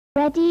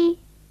Ready,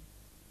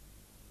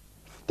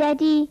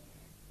 steady,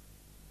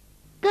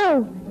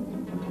 go!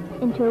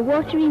 Into a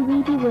watery,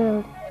 weedy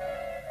world.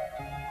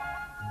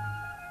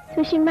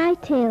 Swishing my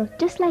tail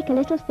just like a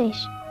little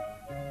fish.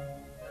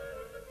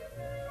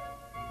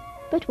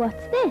 But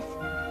what's this?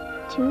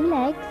 2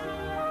 legs,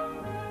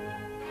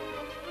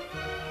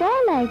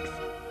 4 legs.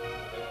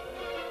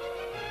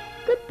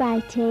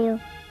 Goodbye, tail.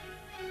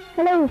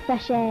 Hello,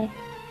 fresh air.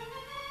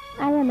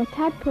 I am a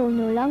tadpole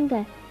no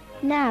longer.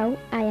 Now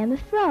I am a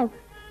frog.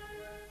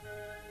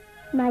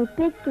 My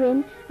big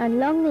grin and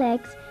long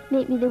legs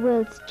make me the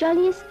world's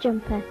jolliest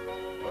jumper,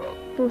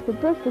 both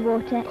above the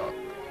water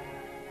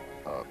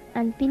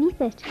and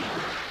beneath it.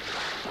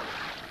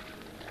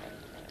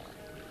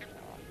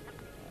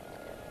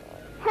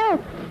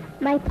 Help!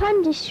 My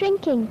pond is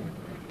shrinking.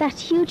 That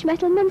huge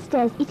metal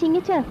monster is eating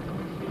it up.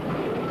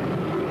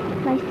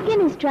 My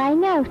skin is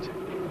drying out.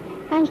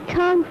 I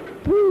can't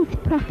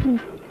breathe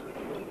properly.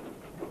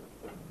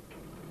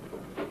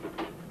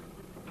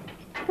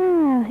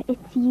 Ah,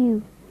 it's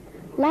you.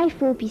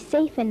 Life will be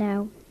safer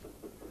now.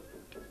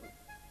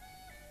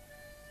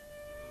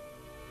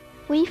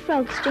 We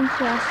frogs drink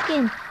through our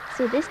skin,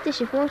 so this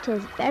dish of water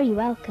is very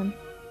welcome.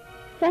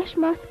 Fresh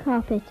moss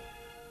carpet.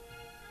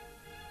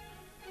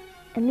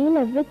 A meal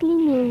of wriggly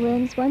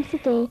mealworms once a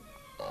day.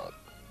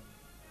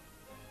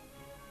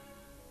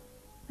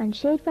 And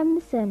shade from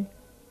the sun.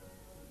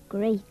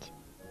 Great.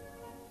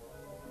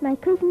 My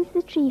cousins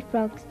the tree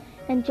frogs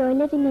enjoy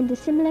living under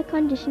similar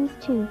conditions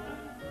too.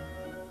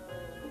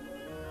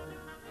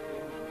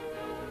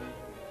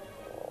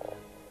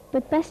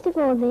 But best of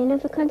all, they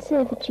love a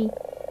conservatory,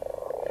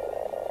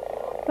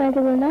 where they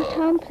will not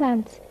harm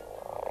plants,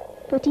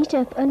 but eat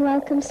up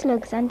unwelcome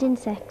slugs and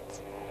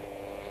insects.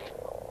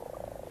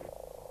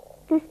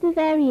 This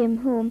vivarium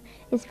home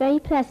is very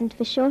pleasant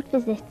for short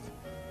visits,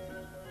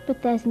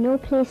 but there's no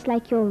place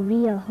like your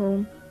real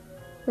home,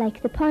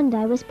 like the pond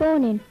I was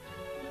born in.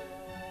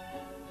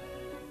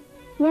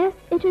 Yes,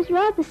 it was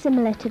rather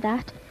similar to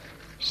that,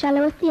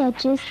 shallow at the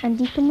edges and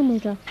deep in the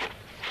middle.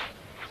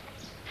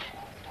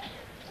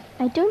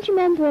 I don't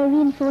remember a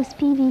reinforced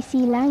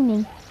PVC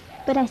lining,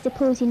 but I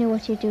suppose you know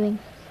what you're doing.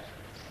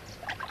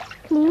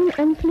 Clean,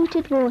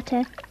 unpolluted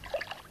water,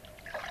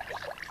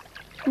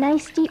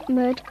 nice deep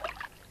mud,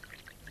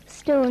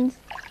 stones,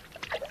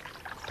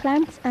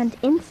 plants and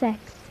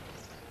insects.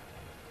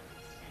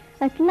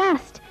 At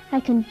last, I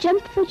can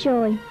jump for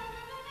joy.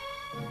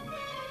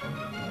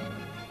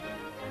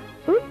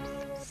 Oops,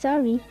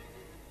 sorry.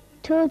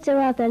 Toads are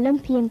rather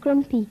lumpy and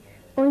grumpy,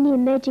 only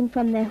emerging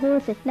from their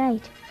holes at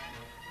night.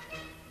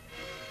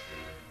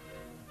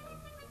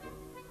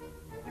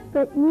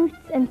 But newts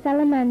and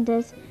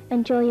salamanders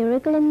enjoy a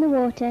wriggle in the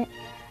water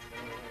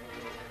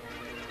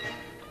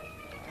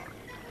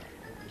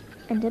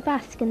and a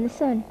bask in the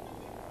sun.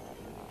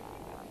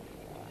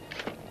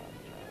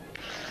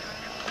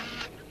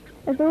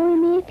 Although we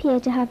may appear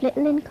to have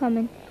little in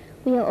common,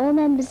 we are all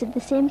members of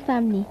the same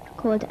family,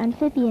 called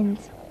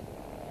amphibians.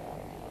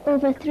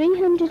 Over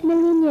 300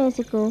 million years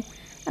ago,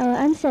 our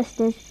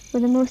ancestors were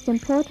the most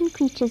important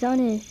creatures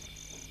on Earth.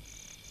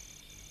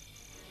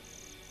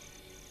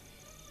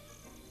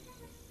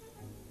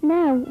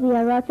 Now we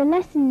are rather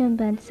less in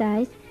number and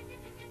size,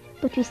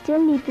 but we still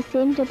lead the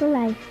same double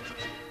life.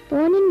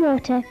 Born in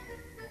water,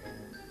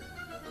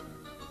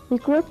 we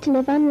grow up to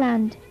live on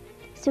land,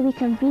 so we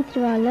can breathe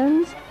through our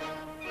lungs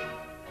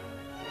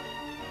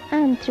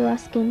and through our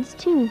skins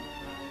too.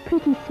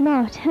 Pretty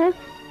smart, huh?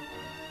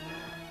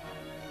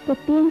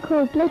 But being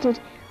cold-blooded,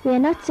 we are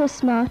not so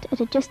smart at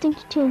adjusting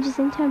to changes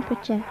in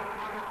temperature.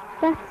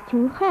 That's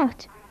too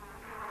hot.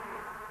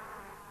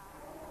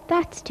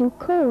 That's too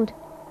cold.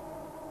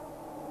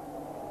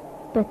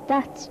 But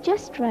that's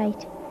just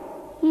right.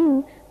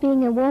 You,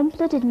 being a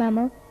warm-blooded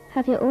mammal,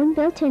 have your own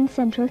built-in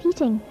central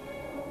heating.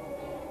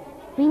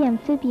 We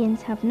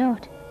amphibians have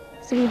not,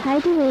 so we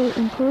hide away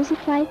in cozy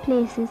quiet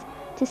places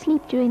to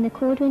sleep during the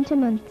cold winter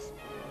months.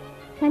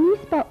 Can you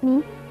spot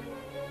me?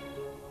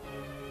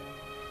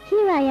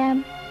 Here I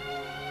am,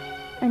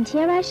 and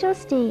here I shall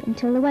stay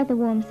until the weather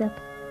warms up.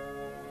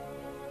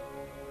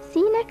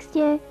 See you next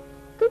year.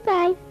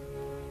 Goodbye.